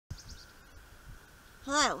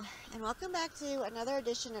Hello, and welcome back to another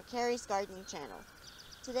edition of Carrie's Gardening Channel.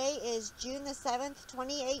 Today is June the 7th,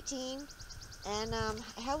 2018, and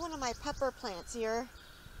I have one of my pepper plants here.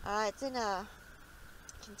 It's in a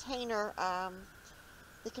container.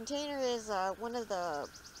 The container is one of the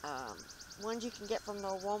ones you can get from the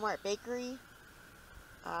Walmart bakery.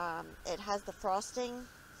 It has the frosting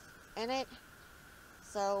in it,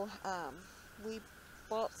 so we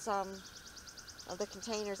bought some of the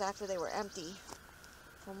containers after they were empty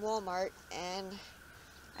from Walmart, and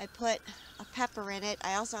I put a pepper in it.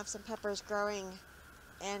 I also have some peppers growing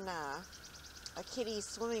in a kiddie's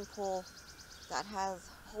swimming pool that has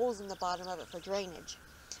holes in the bottom of it for drainage.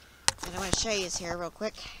 And I'm going to show you this here real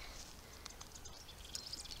quick.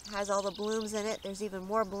 It has all the blooms in it. There's even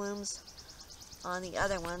more blooms on the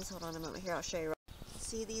other ones. Hold on a moment here, I'll show you.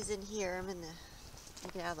 See these in here? I'm in the,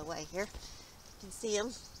 get out of the way here. You can see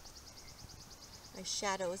them. My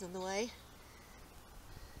shadow is in the way.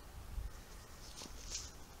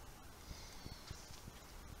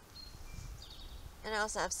 And I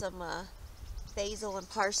also have some basil and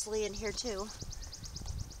parsley in here too,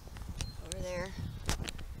 over there.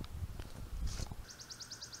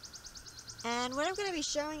 And what I'm going to be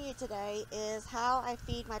showing you today is how I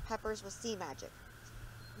feed my peppers with Sea Magic.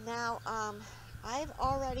 Now, I've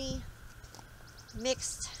already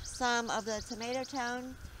mixed some of the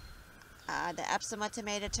Tomato-tone, the Espoma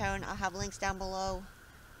Tomato-tone. I'll have links down below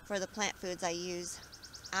for the plant foods I use.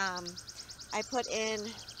 I put in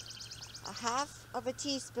a half of a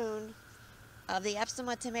teaspoon of the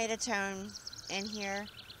Espoma Tomato-tone in here,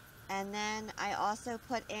 and then I also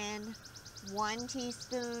put in 1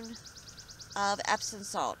 teaspoon of Epsom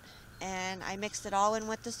salt, and I mixed it all in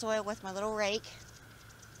with the soil with my little rake.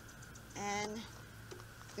 And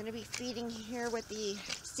I'm going to be feeding here with the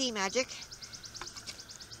Sea Magic,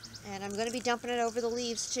 and I'm going to be dumping it over the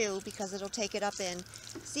leaves too because it'll take it up in.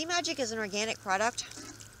 Sea Magic is an organic product.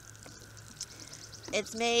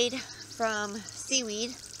 It's made from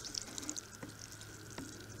seaweed,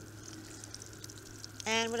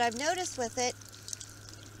 and what I've noticed with it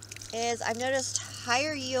is I've noticed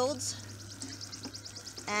higher yields,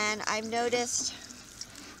 and I've noticed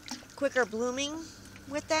quicker blooming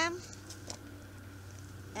with them,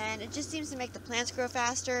 and it just seems to make the plants grow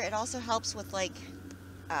faster. It also helps with like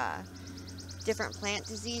different plant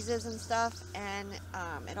diseases and stuff, and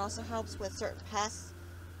it also helps with certain pests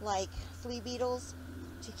like flea beetles,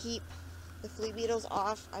 to keep the flea beetles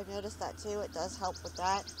off. I've noticed that too. It does help with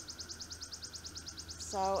that.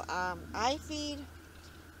 So I feed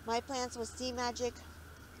my plants with Sea Magic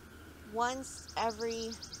once every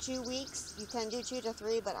 2 weeks. You can do 2 to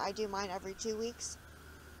 3, but I do mine every 2 weeks.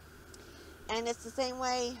 And it's the same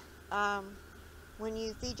way when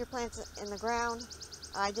you feed your plants in the ground.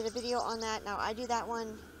 I did a video on that. Now I do that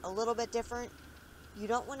one a little bit different. You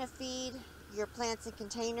don't want to feed your plants in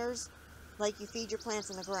containers like you feed your plants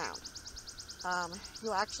in the ground.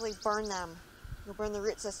 You'll actually burn them. You'll burn the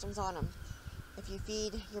root systems on them if you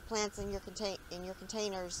feed your plants in your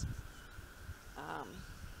containers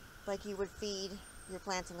like you would feed your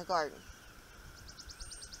plants in the garden.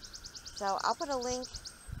 So I'll put a link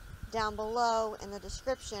down below in the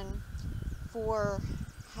description for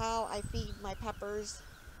how I feed my peppers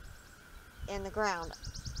in the ground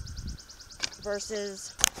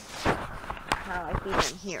versus how I feed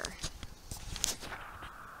them here.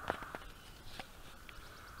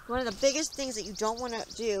 One of the biggest things that you don't want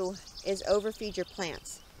to do is overfeed your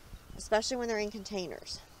plants, especially when they're in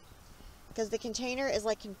containers, because the container is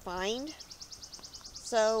like confined,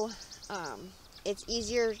 so it's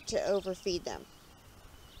easier to overfeed them.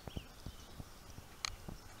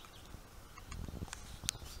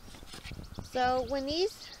 So when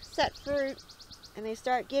these set fruit and they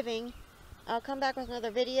start giving, I'll come back with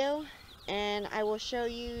another video and I will show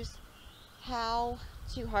you how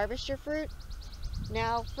to harvest your fruit.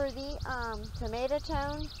 Now for the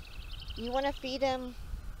Tomato-tone, you want to feed them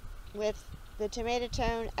with the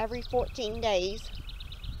Tomato-tone every 14 days,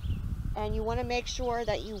 and you want to make sure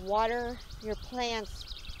that you water your plants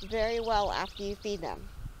very well after you feed them,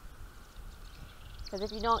 because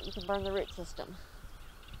if you don't, you can burn the root system.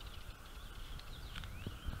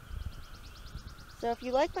 So if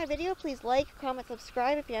you like my video, please like, comment,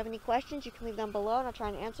 subscribe. If you have any questions, you can leave them below and I'll try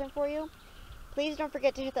and answer them for you. Please don't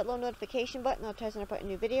forget to hit that little notification button. I'll tell you when I put a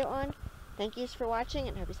new video on. Thank you for watching,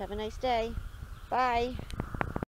 and hope you have a nice day. Bye.